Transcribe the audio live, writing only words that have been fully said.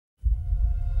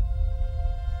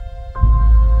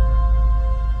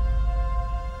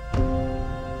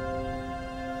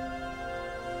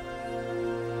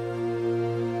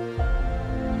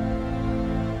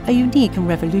a unique and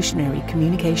revolutionary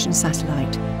communication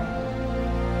satellite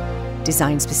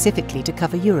designed specifically to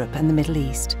cover Europe and the Middle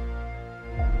East,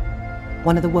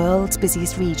 one of the world's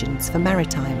busiest regions for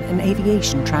maritime and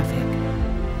aviation traffic.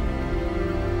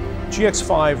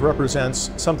 GX5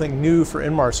 represents something new for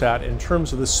Inmarsat in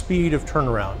terms of the speed of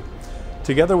turnaround.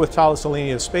 Together with Thales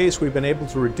Alenia Space, we've been able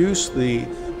to reduce the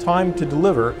time to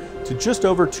deliver to just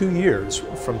over 2 years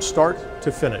from start to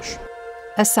finish.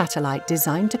 A satellite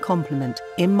designed to complement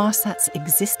Inmarsat's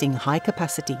existing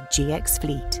high-capacity GX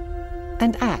fleet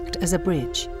and act as a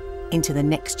bridge into the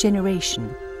next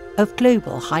generation of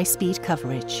global high-speed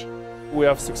coverage. We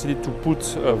have succeeded to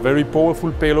put a very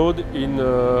powerful payload in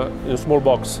a small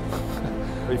box.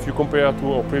 If you compare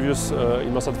to our previous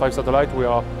Inmarsat 5 satellite, we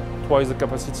are twice the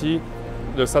capacity.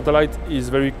 The satellite is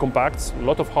very compact, a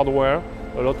lot of hardware,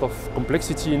 a lot of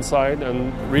complexity inside,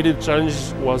 and really the challenge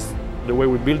was the way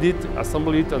we build it,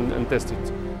 assemble it and test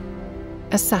it.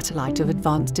 A satellite of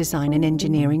advanced design and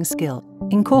engineering skill,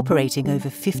 incorporating over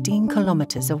 15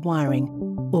 kilometers of wiring,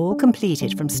 all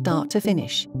completed from start to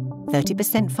finish,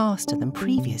 30% faster than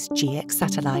previous GX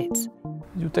satellites.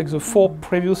 You take the 4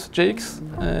 previous GX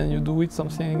and you do it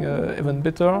something even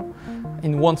better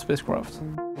in one spacecraft.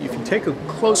 If you take a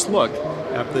close look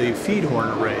at the feed horn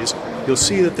arrays, you'll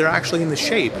see that they're actually in the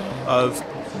shape of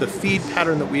the feed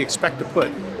pattern that we expect to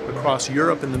put across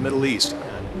Europe and the Middle East.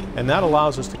 And that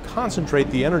allows us to concentrate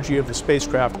the energy of the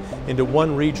spacecraft into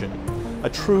one region, a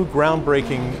true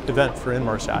groundbreaking event for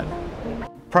Inmarsat.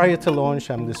 Prior to launch,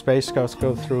 the spacecrafts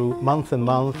go through month and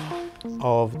month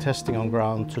of testing on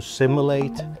ground to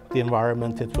simulate the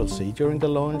environment it will see during the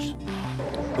launch.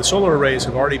 The solar arrays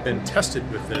have already been tested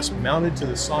with this, mounted to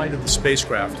the side of the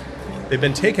spacecraft. They've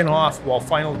been taken off while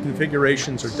final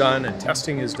configurations are done and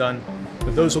testing is done,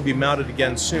 but those will be mounted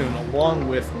again soon, along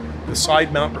with the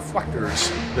side mount reflectors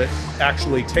that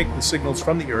actually take the signals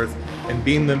from the Earth and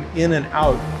beam them in and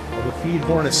out of the feed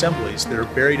horn assemblies that are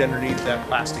buried underneath that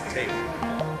plastic tape.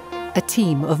 A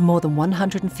team of more than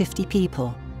 150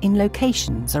 people in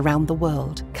locations around the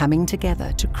world coming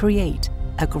together to create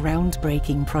a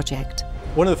groundbreaking project.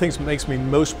 One of the things that makes me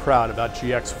most proud about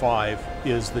GX5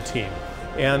 is the team.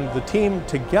 And the team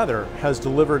together has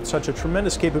delivered such a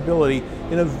tremendous capability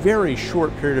in a very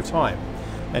short period of time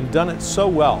and done it so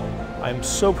well. I'm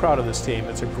so proud of this team.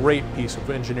 It's a great piece of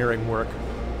engineering work.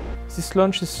 This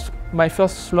launch is my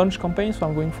first launch campaign, so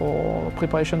I'm going for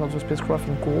preparation of the spacecraft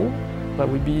in Kourou. I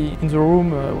will be in the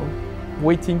room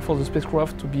waiting for the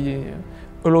spacecraft to be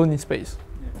alone in space.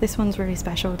 This one's really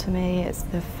special to me. It's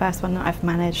the first one that I've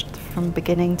managed from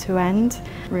beginning to end.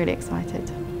 Really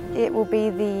excited. It will be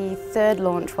the 3rd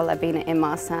launch while I've been at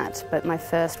Inmarsat, but my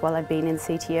first while I've been in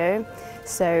CTO.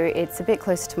 So it's a bit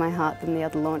closer to my heart than the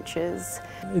other launches.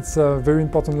 It's a very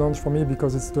important launch for me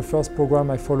because it's the first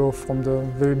program I follow from the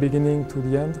very beginning to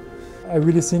the end. I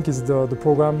really think it's the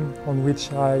program on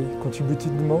which I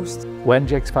contributed the most. When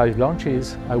GX5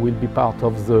 launches, I will be part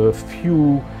of the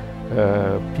few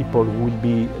people who will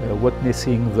be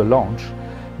witnessing the launch.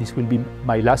 This will be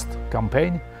my last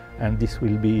campaign, and this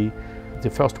will be the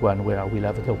first one where we'll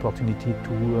have the opportunity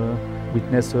to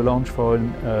witness the launch for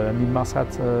an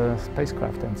Inmarsat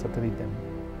spacecraft and satellite.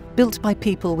 Built by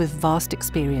people with vast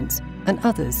experience and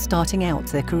others starting out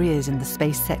their careers in the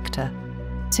space sector.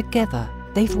 Together,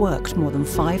 they've worked more than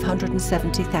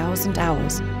 570,000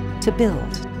 hours to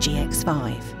build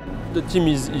GX5. The team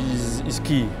is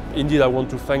key. Indeed, I want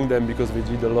to thank them because they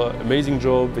did an amazing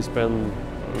job. They spent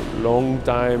a long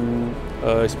time,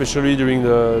 especially during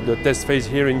the test phase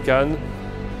here in Cannes.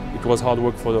 It was hard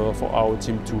work for our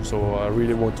team too, so I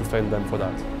really want to thank them for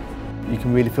that. You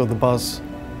can really feel the buzz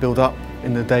build up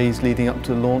in the days leading up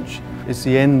to the launch. It's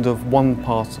the end of one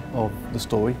part of the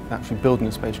story, actually building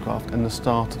the spacecraft, and the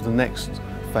start of the next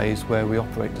phase where we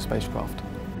operate the spacecraft.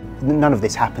 None of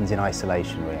this happens in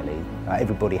isolation, really.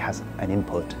 Everybody has an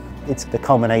input. It's the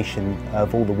culmination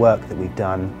of all the work that we've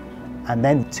done, and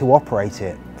then to operate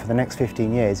it for the next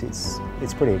 15 years, it's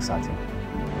pretty exciting.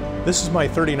 This is my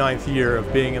 39th year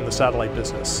of being in the satellite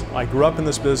business. I grew up in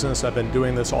this business. I've been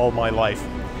doing this all my life.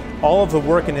 All of the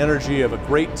work and energy of a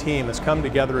great team has come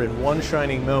together in one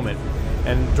shining moment.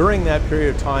 And during that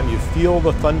period of time, you feel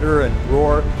the thunder and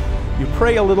roar. You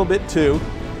pray a little bit too.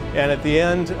 And at the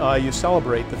end, you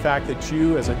celebrate the fact that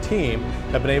you as a team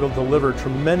have been able to deliver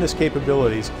tremendous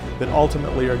capabilities that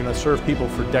ultimately are going to serve people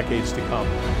for decades to come.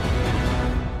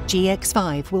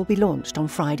 GX5 will be launched on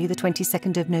Friday the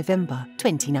 22nd of November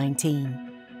 2019.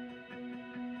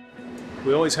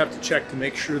 We always have to check to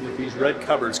make sure that these red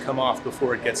covers come off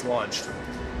before it gets launched.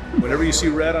 Whenever you see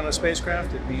red on a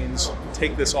spacecraft, it means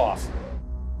take this off.